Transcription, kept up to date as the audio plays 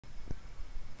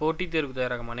போட்டித் தேர்வுக்கு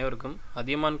தயாராகும் அனைவருக்கும்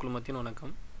அதியமான் குழுமத்தின்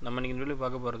வணக்கம். நம்ம இன்றைக்கி இந்த வீடியோவில்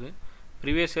பார்க்க போகிறது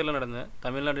ப்ரீவியஸ் இயரில் நடந்த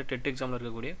தமிழ்நாடு டெட் எக்ஸாமில்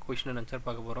இருக்கக்கூடிய கொஷின் அண்ட் ஆன்சர்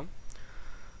பார்க்க போகிறோம்.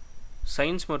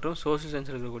 சயின்ஸ் மற்றும் சோஷியல்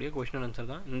சயின்ஸில் இருக்கக்கூடிய கொஷின் அண்ட் ஆன்சர்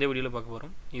தான் இந்த வீடியோவில் பார்க்க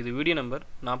போகிறோம். இது வீடியோ நம்பர்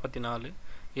 44.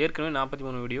 ஏற்கனவே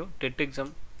 43 video TET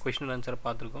exam question and ஆன்சரை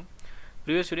பார்த்துருக்கோம்.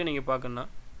 ப்ரீவியஸ் வீடியோ நீங்கள் பார்க்கணுன்னா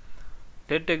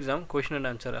TET exam question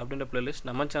and answer அப்படின்ற பிளேலிஸ்ட்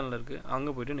நம்ம சேனலில் இருக்குது.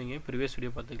 அங்கே போய்ட்டு நீங்கள் ப்ரீவியஸ்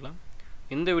வீடியோ பார்த்துக்கலாம்.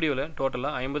 இந்த வீடியோவில்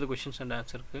டோட்டலாக 50 கொஷின்ஸ் அண்ட்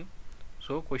ஆன்சர் இருக்குது.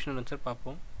 ஸோ கொஷின் அண்ட் ஆன்சர்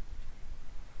பார்ப்போம்.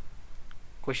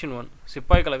 கொஷின் 1.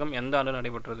 சிப்பாய் கழகம் எந்த ஆண்டு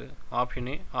நடைபெற்றது? Option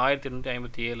A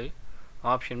 1857,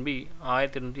 option B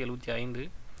 1875,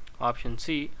 option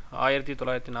C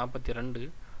 1942,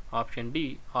 option D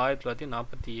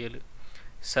 1947.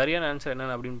 சரியான ஆன்சர்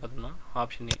என்னென்னு அப்படின்னு பார்த்தோம்னா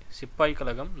ஆப்ஷன் ஏ சிப்பாய்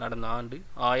கழகம் நடந்த ஆண்டு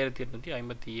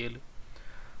 1857.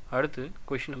 அடுத்து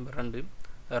கொஷின் நம்பர் 2.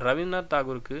 ரவீந்திரநாத்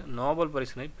தாகூருக்கு நோபல்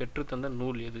பரிசினை பெற்றுத்தந்த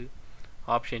நூல் எது?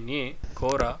 Option A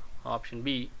Gora, option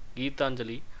B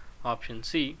Gitanjali, option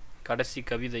C கடைசி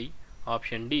கவிதை,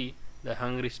 ஆப்ஷன் டி த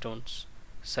ஹங்க்ரி ஸ்டோன்ஸ்.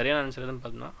 சரியான ஆன்சர் எதுன்னு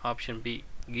பார்த்தோம்னா option B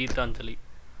Gitanjali.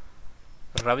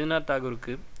 Rabindranath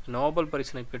தாகூருக்கு Nobel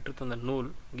பரிசினை பெற்றுத்தந்த நூல்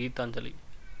கீதாஞ்சலி.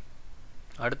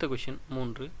 அடுத்த கொஷின்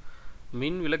 3.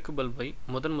 மின் விளக்கு பல்பை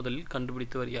முதலில்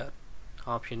கண்டுபிடித்தவர் யார்?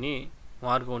 Option A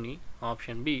Marconi,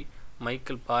 option B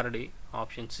Michael Faraday,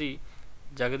 option C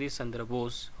Jagadish Chandra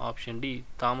Bose, option D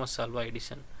Thomas Alva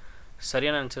Edison.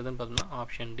 சரியான ஆன்சர் எதுன்னு பார்த்தோம்னா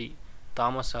option D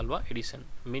Thomas Alva Edison.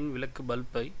 மின் விளக்கு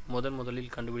பல்பை முதலில்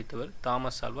கண்டுபிடித்தவர்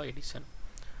தாமஸ் ஆல்வா எடிசன்.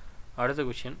 அடுத்த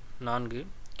கொஷின் 4.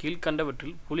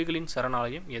 கீழ்கண்டவற்றில் புலிகளின்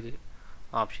சரணாலயம் எது?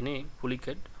 Option A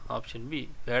Pulicat, option B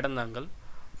Vedanthangal,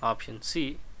 option C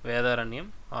Vedaranyam,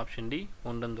 option D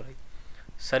Mundanthurai.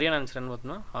 சரியான ஆன்சர் என்ன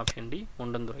பார்த்தோம்னா ஆப்ஷன் டி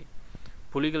முண்டந்துறை.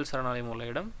 புலிகள் சரணாலயம் உள்ள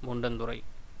இடம் முண்டந்துறை.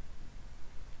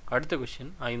 அடுத்த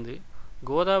கொஷின் 5.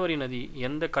 கோதாவரி நதி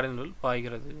எந்த கடலினுள்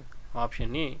பாய்கிறது?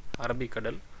 ஆப்ஷன் ஏ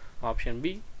அரபிக்கடல், ஆப்ஷன்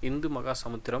பி இந்து மகா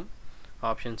சமுத்திரம்,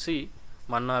 ஆப்ஷன் சி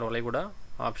மன்னார் வளைகுடா,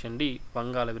 ஆப்ஷன் டி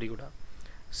வங்காள விரிகுடா.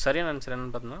 சரியான ஆன்சர்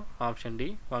என்னன்னு பார்த்தோம்னா ஆப்ஷன் டி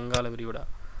வங்காள விரிகுடா.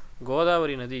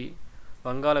 கோதாவரி நதி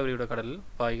வங்காள விரிகுடா கடலில்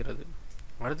பாய்கிறது.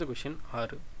 அடுத்த கொஷின்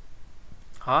 6.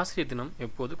 ஆசிரியர் தினம்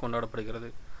எப்போது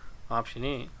கொண்டாடப்படுகிறது? Option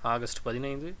A August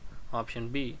 15,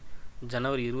 option B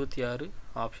January 26,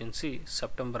 option C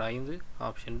September 5,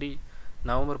 option D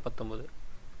November 19.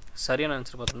 சரியான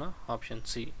ஆன்சர் பார்த்தோம்னா ஆப்ஷன்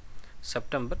சி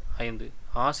செப்டம்பர் 5.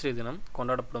 ஆசிரியர் தினம்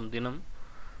கொண்டாடப்படும் தினம்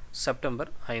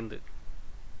செப்டம்பர் 5.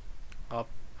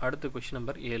 அடுத்த கொஷின்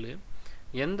நம்பர் 7.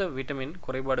 எந்த விட்டமின்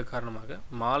குறைபாடு காரணமாக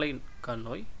மாலை கண்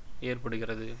நோய்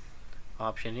ஏற்படுகிறது?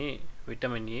 Option A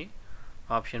vitamin A,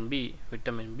 option B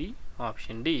vitamin B,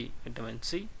 option D vitamin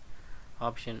C,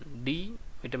 option D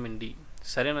vitamin D.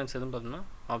 சரியான ஆன்சர் எதுன்னு பார்த்தோம்னா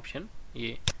option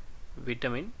A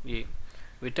vitamin A.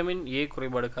 Vitamin A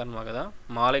குறைபாடு காரணமாக தான்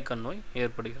மாலை கண் நோய்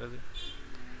ஏற்படுகிறது.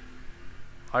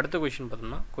 அடுத்த கொஷின்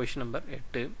பார்த்தோம்னா கொஷின் நம்பர்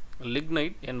 8.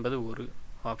 லிக்னைட் என்பது ஒரு.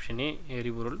 ஆப்ஷன் ஏ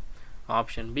எரிபொருள்,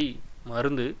 ஆப்ஷன் பி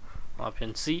மருந்து,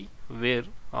 option see where,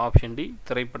 option D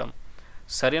திரைப்படம்.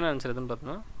 சரியான ஆன்சர் எதுன்னு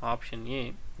பார்த்தோம்னா ஆப்ஷன் ஏ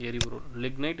எரிபொருள்.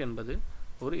 லிக்னைட் என்பது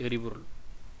ஒரு எரிபொருள்.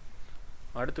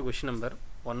 அடுத்த கொஷின் நம்பர்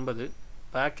 9.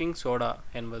 பேக்கிங் சோடா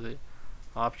என்பது?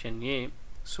 Option A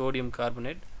sodium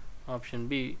carbonate, option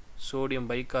B sodium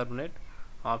bicarbonate,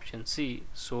 option C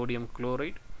sodium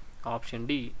chloride, option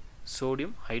D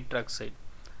sodium hydroxide.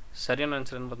 சரியான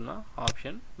ஆன்சர் என்ன பார்த்தோம்னா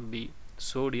option B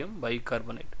sodium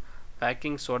bicarbonate.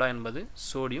 Baking soda என்பது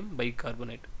சோடியம்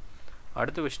பைகார்பனேட்.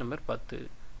 அடுத்த கொஸ்டின் நம்பர் 10.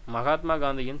 மகாத்மா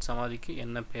காந்தியின் சமாதிக்கு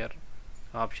என்ன பெயர்?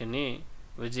 Option A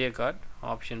விஜயகாட்,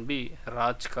 option B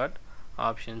Rajghat,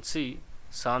 option C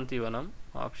Shantivanam,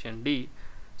 option D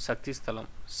சக்தி ஸ்தலம்.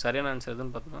 சரியான ஆன்சர்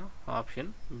எதுன்னு பார்த்தோம்னா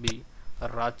ஆப்ஷன் பி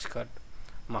ராஜ்காட்.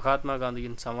 மகாத்மா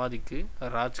காந்தியின் சமாதிக்கு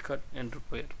ராஜ்காட் என்று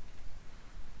பெயர்.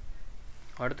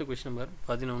 அடுத்த கொஸ்டின் நம்பர்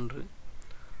 11.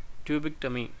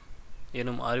 டியூபிக்டமி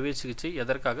எனும் அறுவை சிகிச்சை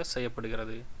எதற்காக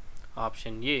செய்யப்படுகிறது?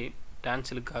 Option A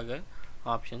டான்சிலுக்காக,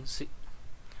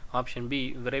 option B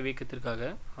விரைவீக்கத்திற்காக,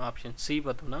 option C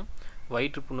பார்த்தோம்னா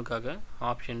வயிற்றுப்புண்ணுக்காக,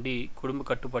 ஆப்ஷன் டி குடும்ப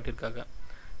கட்டுப்பாட்டிற்காக.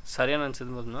 சரியான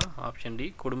ஆன்சர் பார்த்தோம்னா ஆப்ஷன் டி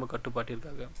குடும்ப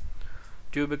கட்டுப்பாட்டிற்காக.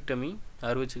 டியூபெக்டமி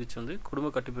அறுவை சிகிச்சை குடும்ப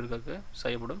கட்டுப்பாட்டிற்காக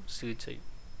செய்யப்படும் சிகிச்சை.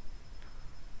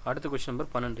 அடுத்த கொஸ்டின்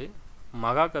நம்பர் 12.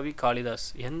 மகாகவி காளிதாஸ்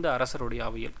எந்த அரசருடைய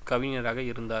அவையில் கவிஞராக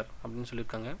இருந்தார் அப்படின்னு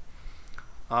சொல்லியிருக்காங்க.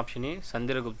 ஆப்ஷன் ஏ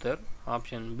சந்திரகுப்தர்,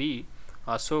 ஆப்ஷன் பி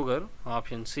அசோகர்,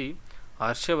 option C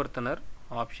ஹர்ஷவர்தனர்,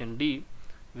 option D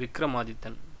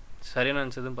Vikramadithan. சரியான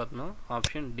ஆன்சர் எதுன்னு பார்த்தோம்னா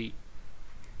ஆப்ஷன் டி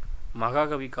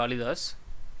மகாகவி காளிதாஸ்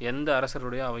எந்த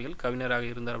அரசருடைய அவையில் கவிஞராக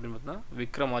இருந்தார் அப்படின்னு பார்த்தோம்னா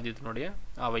விக்ரமாதித்தனுடைய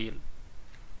அவையில்.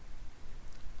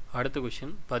 அடுத்த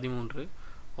கொஸ்டின் 13.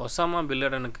 ஒசாமா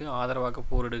பின்லேடனுக்கு ஆதரவாக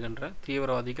போரிடுகின்ற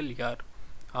தீவிரவாதிகள் யார்?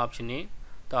 Option A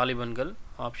தாலிபன்கள்,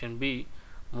 option B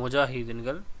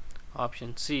முஜாஹிதீன்கள்,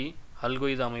 option C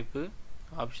al Qaeda அமைப்பு,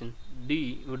 ஆப்ஷன் டி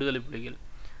விடுதலை புலிகள்.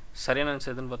 சரியான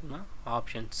ஆன்சர் எதுன்னு பார்த்தோம்னா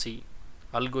ஆப்ஷன் சி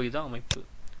அல்கொய்தா அமைப்பு.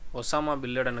 ஒசாமா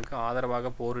பின்லேடனுக்கு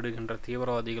ஆதரவாக போரிடுகின்ற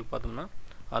தீவிரவாதிகள் பார்த்தோம்னா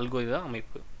அல்கொய்தா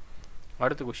அமைப்பு.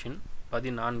 அடுத்த கொஷின்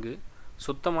 14.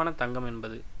 சுத்தமான தங்கம்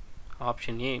என்பது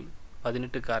option A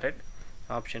 18 carrot,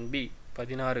 option B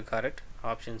 16 carrot,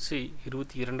 option C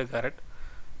 22 carrot,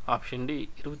 option D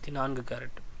 24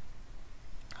 carrot.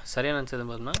 சரியான ஆன்சர்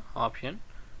எதுன்னு பார்த்தோம்னா ஆப்ஷன்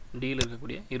டியில்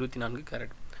இருக்கக்கூடிய 24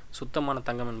 கேரட். சுத்தமான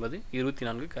தங்கம் என்பது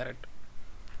 24 கேரட்.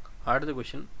 அடுத்த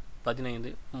கொஷின்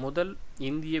 15. முதல்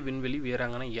இந்திய விண்வெளி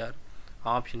வீராங்கனை யார்?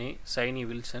 Option A Saini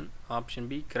Wilson, option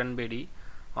B Kiran Bedi,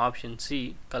 option C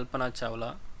Kalpana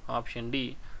Chawla, option D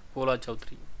பூலா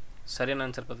சௌத்ரி. சரியான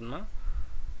ஆன்சர் பார்த்தோம்னா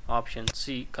ஆப்ஷன்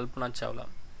சி கல்பனா சாவ்லா.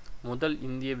 முதல்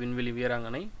இந்திய விண்வெளி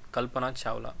வீராங்கனை கல்பனா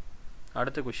சாவ்லா.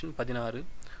 அடுத்த கொஷின் 16.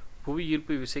 புவி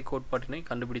ஈர்ப்பு விசை கோட்பாட்டினை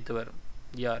கண்டுபிடித்தவர்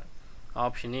யார்?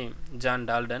 Option A John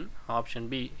Dalton, option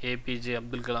B APJ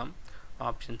Abdul Kalam,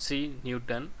 option C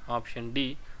Newton, option D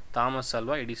Thomas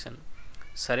Alva Edison.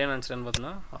 சரியான ஆன்சர்னு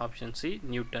பார்த்தோம்னா ஆப்ஷன் சி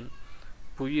நியூட்டன்.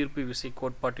 புவி ஈர்ப்பு விசை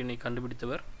கோட்பாட்டினை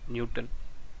கண்டுபிடித்தவர் நியூட்டன்.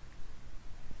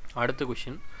 அடுத்த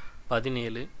கொஷின்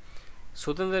 17.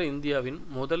 சுதந்திர இந்தியாவின்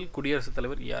முதல் குடியரசுத்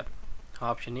தலைவர் யார்?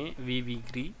 Option A V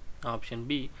Giri, option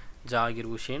B Zakir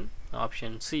Hussein,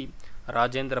 option C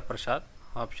Rajendra Prasad,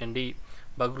 option D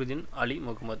Fakhruddin அலி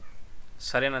முகமது.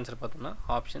 சரியான ஆன்சர் பார்த்தோம்னா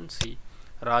ஆப்ஷன் சி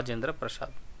ராஜேந்திர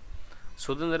பிரசாத்.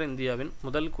 சுதந்திர இந்தியாவின்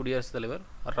முதல் குடியரசுத் தலைவர்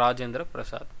ராஜேந்திர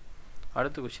பிரசாத்.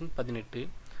 அடுத்த கொஷின் 18.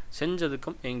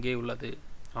 செஞ்சதுக்கம் எங்கே உள்ளது?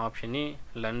 Option A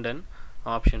London,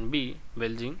 option B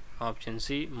பெல்ஜிங், option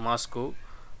C Moscow,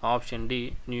 option D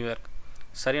New York.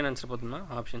 சரியான ஆன்சர் பார்த்தோம்னா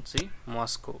ஆப்ஷன் சி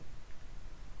மாஸ்கோ.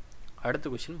 அடுத்த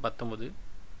கொஷின் 19.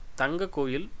 தங்க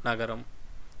கோயில் நகரம்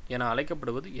என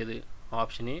அழைக்கப்படுவது எது?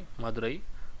 Option A Madurai,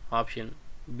 option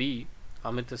B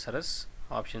Amritsar,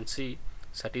 option C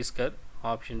Chhattisgarh,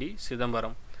 option D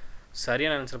Chidambaram.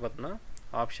 சரியான ஆன்சர் பார்த்தோம்னா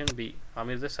ஆப்ஷன் பி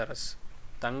அமிர்தசரஸ்.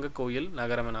 தங்க கோயில்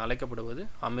நகரம் என அழைக்கப்படுவது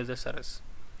அமிர்தசரஸ்.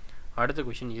 அடுத்த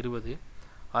கொஷின் 20.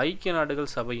 ஐக்கிய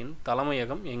நாடுகள் சபையின்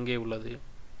தலைமையகம் எங்கே உள்ளது?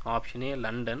 Option A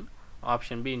London,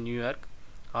 option B New York,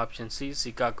 option C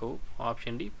Chicago,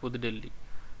 option D புதுடெல்லி.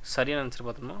 சரியான ஆன்சர்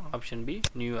பார்த்தோம்னா ஆப்ஷன் பி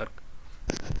நியூயார்க்.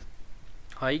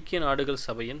 ஐக்கிய நாடுகள்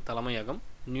சபையின் தலைமையகம்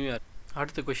நியூயார்க்.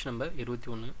 அடுத்த கொஷின் நம்பர்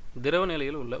 21. திரவ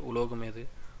நிலையில் உள்ள உலோகம் எது?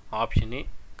 ஆப்ஷன் ஏ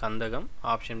கந்தகம்,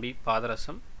 option B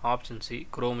பாதரசம், option C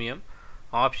chromium,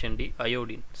 option D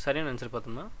iodine. சரியான ஆன்சர்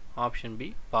பார்த்தோம்னா ஆப்ஷன் பி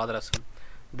பாதரசம்.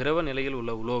 திரவ நிலையில்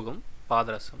உள்ள உலோகம்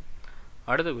பாதரசம்.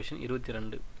 அடுத்த கொஷின்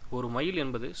 22. ஒரு மைல்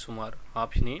என்பது சுமார்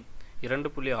option A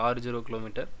 2.60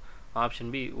 kilometre,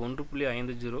 option B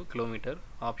 1.50 kilometre,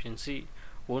 option C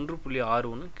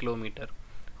 1.61 kilometre,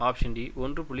 option D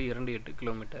 1.28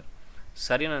 kilometre.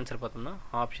 சரியான ஆன்சர் பார்த்தோம்னா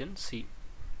ஆப்ஷன் சி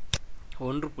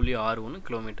 1.61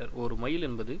 கிலோமீட்டர். ஒரு மைல்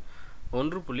என்பது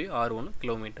 1.61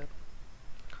 கிலோமீட்டர்.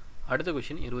 அடுத்த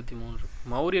கொஷின் 23.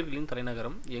 மௌரியர்களின்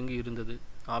தலைநகரம் எங்கு இருந்தது?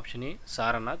 Option A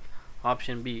Sarnath,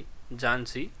 option B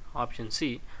Jhansi, option C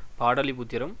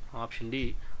Pataliputra, option D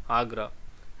Agra.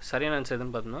 சரியான ஆன்சர்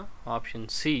எதுன்னு பார்த்தோம்னா ஆப்ஷன்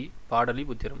சி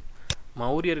பாடலிபுத்திரம்.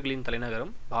 மௌரியர்களின்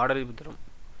தலைநகரம் பாடலிபுத்திரம்.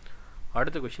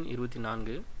 அடுத்த கொஷின்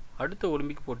 24. அடுத்த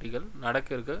ஒலிம்பிக் போட்டிகள் நடக்க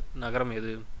இருக்க நகரம்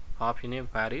எது? Option A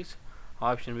Paris,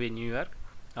 option B New York,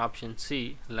 option C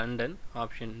London,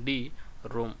 option D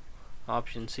Rome.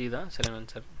 Option C தான் சரியான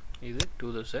ஆன்சர். இது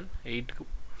 2008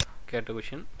 கேட்ட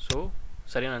கொஷின். ஸோ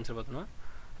சரியான ஆன்சர் பார்த்தோம்னா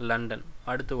லண்டன்.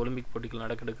 அடுத்த ஒலிம்பிக் போட்டிகள்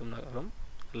நடக்க நகரம்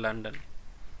லண்டன்.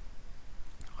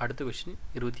 அடுத்த கொஷின்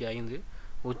 25.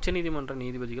 உச்சநீதிமன்ற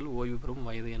நீதிபதிகள் ஓய்வு பெறும்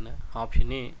வயது என்ன?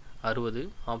 Option A 60,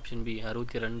 option B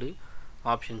 62,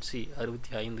 option C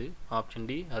 65, option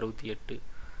D 68.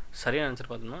 சரியான ஆன்சர்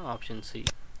பார்த்தோம்னா ஆப்ஷன் சி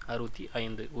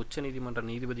 65. உச்சநீதிமன்ற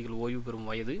நீதிபதிகள் ஓய்வு பெறும்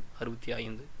வயது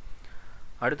 65.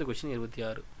 அடுத்த கொஷின்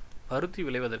 26. பருத்தி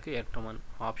விளைவதற்கு ஏற்ற மண்.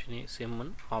 ஆப்ஷன் ஏ செம்மண்,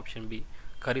 ஆப்ஷன் பி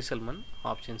கரிசல் மண்,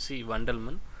 ஆப்ஷன் சி வண்டல்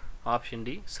மண், ஆப்ஷன்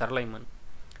டி சரளை மண்.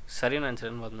 சரியான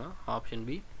ஆன்சர்னு பார்த்தோம்னா ஆப்ஷன்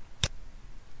பி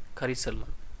கரிசல்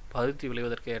மண். பருத்தி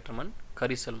விளைவதற்கு ஏற்ற மண்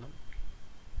கரிசல் மண்.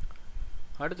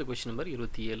 அடுத்த கொஷின் நம்பர்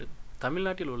 27.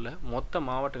 தமிழ்நாட்டில் உள்ள மொத்த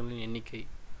மாவட்டங்களின் எண்ணிக்கை.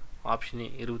 Option A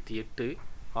 28,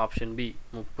 option B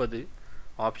 30,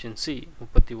 option C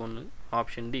 31,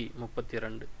 option D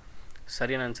 32.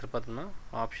 சரியான ஆன்சர் பார்த்தோம்னா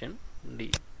ஆப்ஷன் டி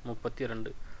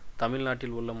 32.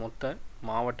 தமிழ்நாட்டில் உள்ள மொத்த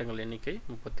மாவட்டங்கள் எண்ணிக்கை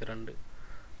 32.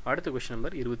 அடுத்த கொஷின்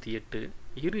நம்பர் 28.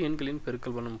 இரு எண்களின்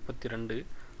பெருக்கல் வண்ணம் 32,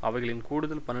 அவைகளின்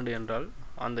கூடுதல் 12 என்றால்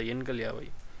அந்த எண்கள் யாவை?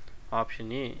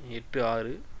 Option A 8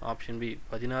 6, option B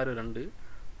 16 2,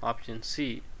 option C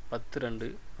 10 2,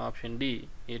 option D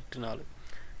 8 4.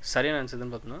 சரியான ஆன்சர்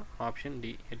பார்த்தோம்னா ஆப்ஷன்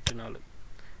டி 8 4.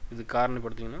 இது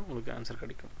காரணிப்படுத்திங்கன்னா உங்களுக்கு ஆன்சர்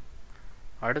கிடைக்கும்.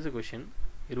 அடுத்த கொஷின்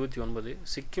 29.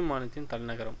 சிக்கிம் மாநிலத்தின்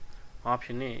தலைநகரம்.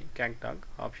 Option A Gangtok,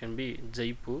 option B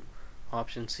Jaipur,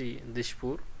 option C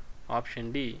திஷ்பூர்,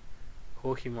 option D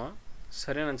Kohima.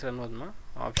 சரியான ஆன்சர் என்ன பார்த்தோம்னா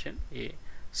ஆப்ஷன் ஏ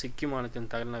சிக்கிம் மாநிலத்தின்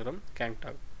தலைநகரம்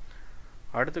கேங்டாக்.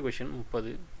 அடுத்த கொஷின்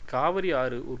 30. காவிரி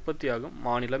ஆறு உற்பத்தியாகும்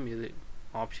மாநிலம் எது?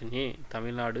 Option A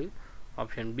Tamil Nadu,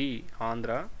 option B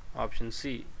Andhra, option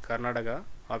C Karnataka,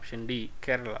 option D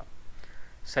Kerala.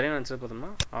 சரியான ஆன்சர்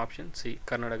பார்த்தோம்னா ஆப்ஷன் சி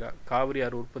கர்நாடகா. காவிரி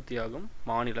ஆறு உற்பத்தியாகும்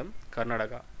மாநிலம்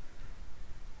கர்நாடகா.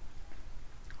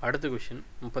 அடுத்த கொஷின்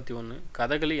 31.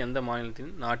 கதகளி எந்த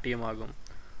மாநிலத்தின் நாட்டியமாகும்?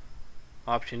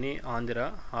 Option A Andhra,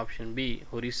 option B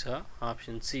Orissa,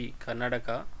 option C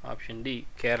Karnataka, option D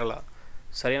Kerala.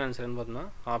 சரியான ஆன்சர் பார்த்தோம்னா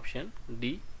ஆப்ஷன்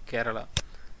டி கேரளா.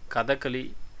 கதகளி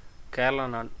கேரளா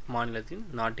மாநிலத்தின்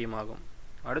நாட்டியமாகும்.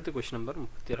 அடுத்த கொஸ்டின் நம்பர்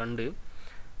 32.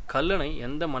 கல்லணை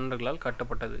எந்த மன்னர்களால்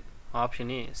கட்டப்பட்டது?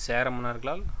 Option A Chera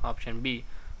மன்னர்களால், option B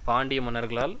Pandya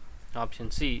மன்னர்களால்,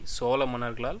 option C Chola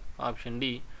மன்னர்களால், option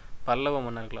D Pallava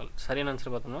மன்னர்களால். சரியான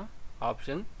ஆன்சர் பார்த்தோம்னா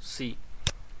ஆப்ஷன் சி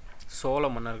சோழ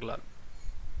மன்னர்களால்.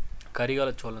 கரிகால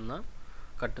சோழன் தான்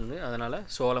கட்டுந்து, அதனால்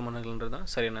சோழ மன்னர்கள்ன்றது தான்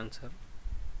சரியான ஆன்சர்.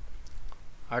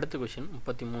 அடுத்த கொஷின்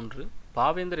 33.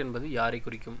 பாவேந்தர் என்பது யாரை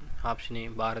குறிக்கும்? Option A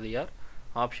Bharathiyar,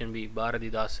 option B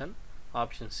Bharathidasan,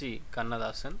 option C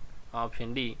Kannadasan,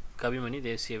 option D Kavimani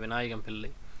தேசிய விநாயகம்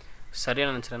பிள்ளை.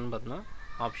 சரியான ஆன்சர் என்ன பார்த்தோம்னா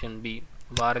ஆப்ஷன் பி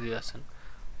பாரதிதாசன்.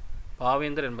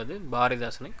 பாவேந்தர் என்பது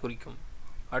பாரதிதாசனை குறிக்கும்.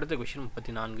 அடுத்த கொஷின்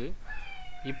 34.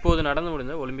 இப்போது நடந்து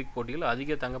முடிந்த ஒலிம்பிக் போட்டியில்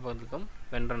அதிக தங்கப்பதக்கம்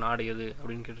வென்ற நாடு எது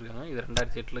அப்படின்னு கேட்டிருக்காங்க. இது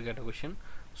 2008 கேட்ட கொஷின்.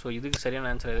 ஸோ இதுக்கு சரியான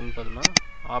ஆன்சர் எதுன்னு பார்த்தோம்னா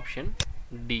ஆப்ஷன்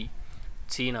டி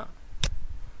சீனா.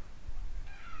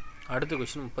 அடுத்த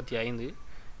கொஷின் 35.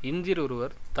 இந்தியர்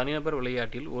ஒருவர் தனிநபர்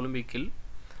விளையாட்டில் ஒலிம்பிக்கில்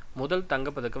முதல்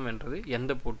தங்கப்பதக்கம் வென்றது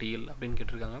எந்த போட்டியில் அப்படின்னு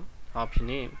கேட்டிருக்காங்க. ஆப்ஷன்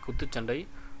ஏ குத்துச்சண்டை,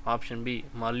 ஆப்ஷன் பி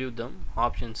மல்யுத்தம்,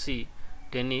 option C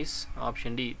tennis,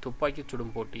 option D துப்பாக்கி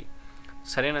சுடும் போட்டி.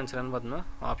 சரியான ஆன்சர்னு பார்த்தோம்னா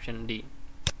ஆப்ஷன் டி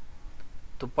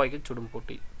துப்பாக்கி சுடும்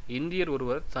போட்டி. இந்தியர்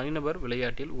ஒருவர் தனிநபர்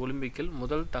விளையாட்டில் ஒலிம்பிக்கில்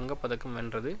முதல் தங்கப்பதக்கம்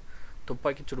வென்றது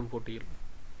துப்பாக்கி சுடும் போட்டியில்.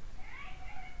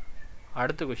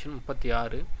 அடுத்த கொஷின்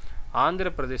 36. ஆந்திர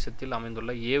பிரதேசத்தில்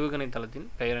அமைந்துள்ள ஏவுகணை தளத்தின்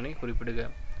பெயரினை குறிப்பிடுக.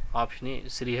 Option A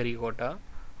Sriharikota,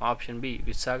 option B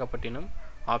Visakhapatnam,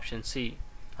 option C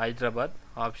Hyderabad,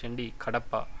 option D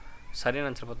Kadapa. சரியான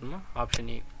ஆன்சர் பார்த்தோம்னா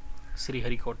ஆப்ஷன் ஏ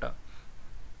ஸ்ரீஹரிகோட்டா.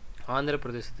 ஆந்திர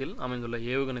பிரதேசத்தில் அமைந்துள்ள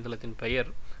ஏவுகணை தளத்தின் பெயர்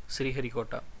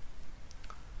ஸ்ரீஹரிகோட்டா.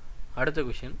 அடுத்த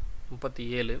கொஷின்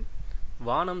 37.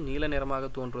 வானம் நீல நிறமாக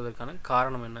தோன்றுவதற்கான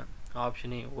காரணம் என்ன?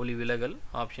 ஆப்ஷன் ஏ ஒளி விலகல்,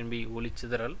 ஆப்ஷன் பி ஒளி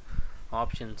சிதறல்,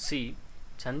 ஆப்ஷன் சி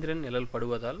சந்திரன் நிழல்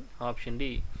படுவதால், ஆப்ஷன் டி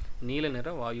நீல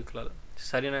நிற வாயுக்களால்.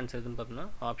 சரியான ஆன்சர் எதுன்னு பார்த்தோம்னா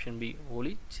ஆப்ஷன் பி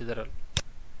ஒளி சிதறல்.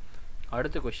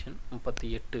 அடுத்த கொஷின்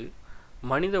 38.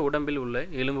 மனித உடம்பில் உள்ள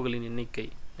எலும்புகளின் எண்ணிக்கை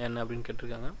என்ன அப்படின்னு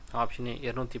கேட்டிருக்காங்க. Option A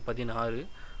 216,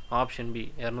 option B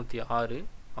 206,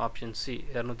 option C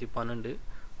 212,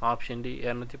 option D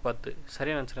 210.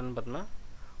 சரியான ஆன்சர் என்ன பார்த்தோம்னா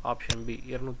ஆப்ஷன் பி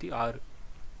 206.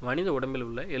 மனித உடம்பில்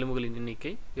உள்ள எலும்புகளின்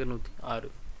எண்ணிக்கை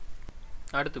 206.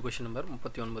 அடுத்த கொஷின் நம்பர்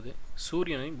 39.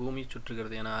 சூரியனை பூமி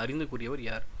சுற்றுகிறது என அறிந்து கூறியவர்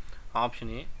யார்?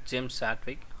 Option A James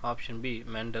Chadwick, option B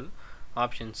mental,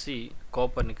 option C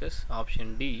Copernicus,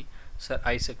 option D sir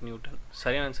Isaac Newton.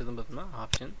 சரியான ஆன்சர் எதுன்னு பார்த்தோம்னா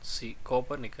ஆப்ஷன் சி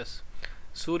கோப்பர்னிக்கஸ்.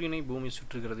 சூரியனை பூமி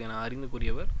சுற்றுகிறது என அறிந்து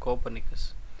கூறியவர் கோப்பர்னிக்கஸ்.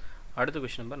 அடுத்த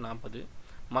கொஷின் நம்பர் 40.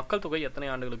 மக்கள் தொகை எத்தனை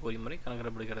ஆண்டுகளுக்கு ஒரு முறை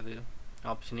கணக்கிடப்படுகிறது?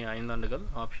 ஆப்ஷன் ஏ 5 ஆண்டுகள்,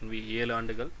 ஆப்ஷன் பி 7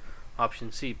 ஆண்டுகள்,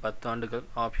 ஆப்ஷன் சி 10 ஆண்டுகள்,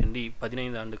 ஆப்ஷன் டி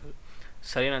 15 ஆண்டுகள்.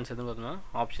 சரியான ஆன்சர் எதுன்னு பார்த்தோம்னா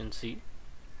ஆப்ஷன் சி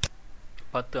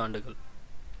 10 ஆண்டுகள்.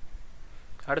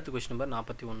 அடுத்த கொஸ்டின் நம்பர்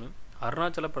 41.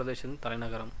 அருணாச்சல பிரதேசத்தின்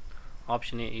தலைநகரம்.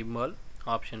 Option A Imphal,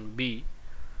 option B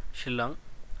Shillong,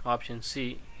 option C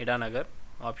Itanagar,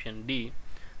 option D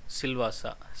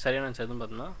Silvassa. சரியான ஆன்சர் எதுன்னு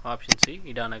பார்த்தோம்னா ஆப்ஷன் சி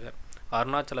இடாநகர்.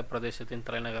 அருணாச்சல பிரதேசத்தின்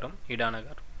தலைநகரம்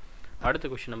இடாநகர். அடுத்த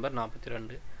கொஸ்டின் நம்பர்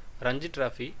 42. ரஞ்சி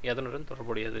டிராஃபி எதனுடன்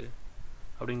தொடர்புடையது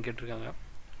அப்படின்னு கேட்டிருக்காங்க.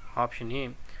 Option A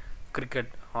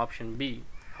cricket, option B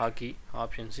hockey,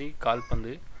 option C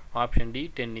கால்பந்து, ஆப்ஷன் டி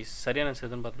டென்னிஸ். சரியான ஆன்சர்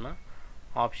எதுன்னு பார்த்தோம்னா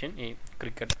option A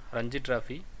cricket. Ranji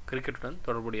trophy கிரிக்கெட்டுடன்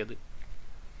தொடர்புடையது.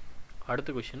 அடுத்த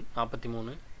கொஷின்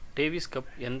 43. டேவிஸ்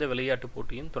கப் எந்த விளையாட்டு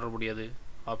போட்டியின் தொடர்புடையது?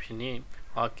 Option A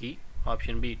hockey,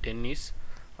 option B tennis,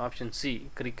 option C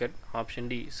cricket, option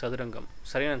D சதுரங்கம்.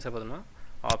 சரியான ஆன்சர் பார்த்தோம்னா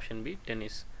option B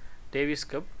tennis. Davis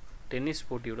cup tennis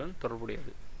போட்டியுடன்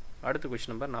தொடர்புடையது. அடுத்த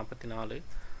கொஷின் நம்பர் 44.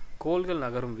 கோள்கள்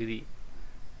நகரும் விதி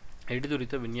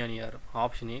எடுத்துரைத்த விஞ்ஞானி யார்?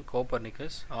 Option A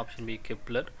Copernicus, option B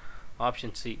Kepler,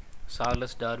 option C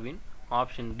Charles Darwin,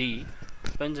 option D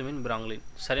Benjamin Franklin.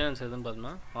 சரியான ஆன்சர் எதுன்னு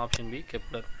பார்த்தோம்னா ஆப்ஷன் பி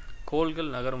கெப்லர்.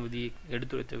 கோள்கள் நகரும் விதியை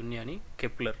எடுத்துரைத்த விஞ்ஞானி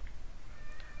கெப்லர்.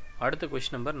 அடுத்த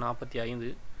கொஸ்டின் நம்பர் 45.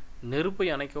 நெருப்பை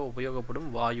அணைக்க உபயோகப்படும்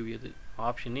வாயு எது?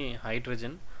 Option A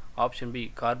hydrogen, option B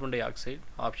carbon di oxide,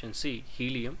 option C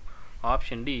helium,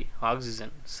 option D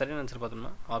oxygen. சரியான ஆன்சர்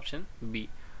பார்த்தோம்னா option B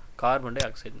carbon di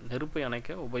oxide. நெருப்பை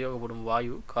அணைக்க உபயோகப்படும்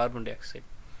வாயு கார்பன் டை ஆக்சைடு.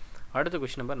 அடுத்த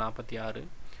கொஸ்டின் நம்பர் 46.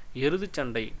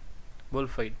 எருதுச்சண்டை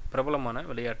புல்ஃபைட் பிரபலமான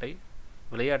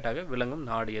விளையாட்டாக விளங்கும்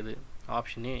நாடு எது?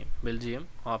 Option A Belgium,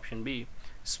 option B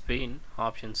Spain,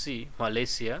 option C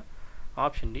Malaysia,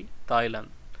 option D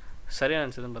Thailand. சரியான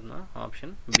ஆன்சர் பார்த்தோம்னா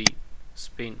ஆப்ஷன் பி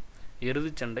ஸ்பெயின்.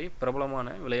 எருதுச்சண்டை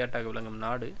பிரபலமான விளையாட்டாக விளங்கும்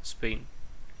நாடு ஸ்பெயின்.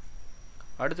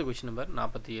 அடுத்த கொஸ்டின் நம்பர்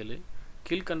 47.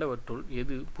 கீழ்கண்டவற்றுள்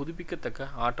எது புதுப்பிக்கத்தக்க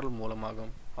ஆற்றல்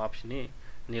மூலமாகும்? ஆப்ஷன் ஏ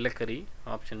நிலக்கரி,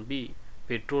 option B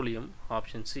petroleum,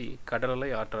 option C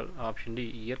கடலலை ஆற்றல், ஆப்ஷன் டி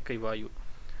இயற்கை வாயு.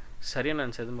 சரியான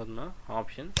ஆன்சர் எதுன்னு பார்த்தோம்னா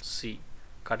ஆப்ஷன் சி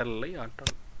கடலலை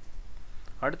ஆற்றல்.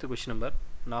 அடுத்த கொஸ்டின் நம்பர்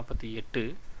 48.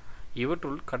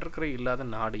 இவற்றுள் கடற்கரை இல்லாத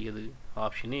நாடு எது?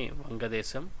 ஆப்ஷன் ஏ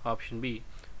வங்கதேசம், option B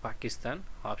Pakistan,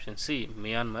 option C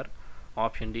Myanmar,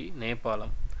 option D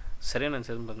நேபாளம். சரியான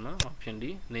ஆன்சர் எதுன்னு பார்த்தோம்னா ஆப்ஷன் டி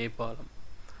நேபாளம்.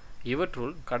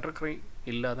 இவற்றுள் கடற்கரை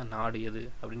இல்லாத நாடு எது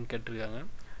அப்படின்னு கேட்டிருக்காங்க.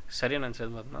 சரியான ஆன்சர்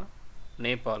எதுன்னு பார்த்தோம்னா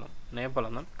நேபாளம்.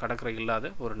 நேபாளம் தான் கடற்கரை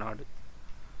இல்லாத ஒரு நாடு.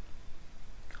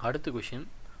 அடுத்த கொஷின்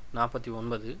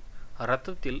 49.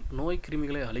 இரத்தத்தில் நோய்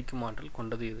கிருமிகளை அழிக்கும் ஆற்றல்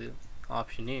கொண்டது எது?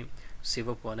 ஆப்ஷன் ஏ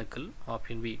சிவப்பு அணுக்கள்,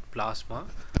 option B plasma,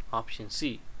 option C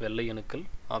வெள்ளை அணுக்கள்,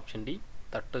 ஆப்ஷன் டி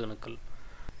தட்டு அணுக்கள்.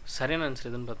 சரியான ஆன்சர்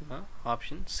எதுன்னு பார்த்தோம்னா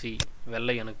ஆப்ஷன் சி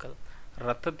வெள்ளை அணுக்கள்.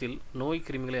 இரத்தத்தில் நோய்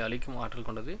கிருமிகளை அழிக்கும் ஆற்றல்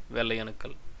கொண்டது வெள்ளை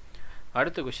அணுக்கள்.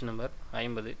 அடுத்த கொஸ்டின் நம்பர்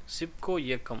 50. சிப்கோ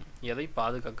இயக்கம் எதை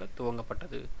பாதுகாக்க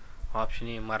துவங்கப்பட்டது? ஆப்ஷன்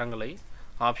ஏ மரங்களை,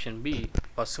 ஆப்ஷன் பி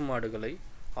பசுமாடுகளை,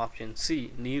 ஆப்ஷன் சி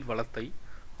நீர் வளத்தை,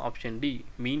 ஆப்ஷன் டி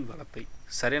மீன் வளத்தை.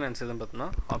 சரியான ஆன்சர் எதுன்னு பார்த்தோம்னா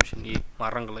ஆப்ஷன் ஏ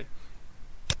மரங்களை.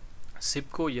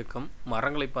 சிப்கோ இயக்கம்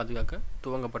மரங்களை பாதுகாக்க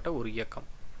துவங்கப்பட்ட ஒரு இயக்கம்.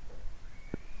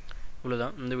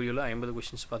 இவ்வளோதான் இந்த வீடியோவில் 50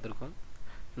 கொஷின்ஸ் பார்த்துருக்கோம்.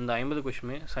 இந்த 50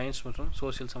 கொஷினுமே சயின்ஸ் மற்றும்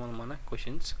சோசியல் சம்மந்தமான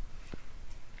கொஷின்ஸ்.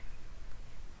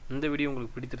 இந்த வீடியோ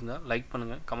உங்களுக்கு பிடித்திருந்தால் லைக்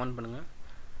பண்ணுங்கள், கமெண்ட் பண்ணுங்கள்.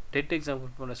 டெட் எக்ஸாம்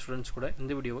பண்ணுற ஸ்டூடெண்ட்ஸ் கூட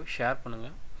இந்த வீடியோவை ஷேர்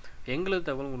பண்ணுங்கள். எங்களது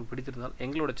தகவல் உங்களுக்கு பிடித்திருந்தால்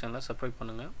எங்களோட சேனலை சப்ஸ்கிரைப்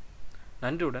பண்ணுங்கள்.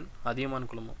 நன்றியுடன் அதிகமான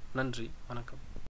குழுமம். நன்றி, வணக்கம்.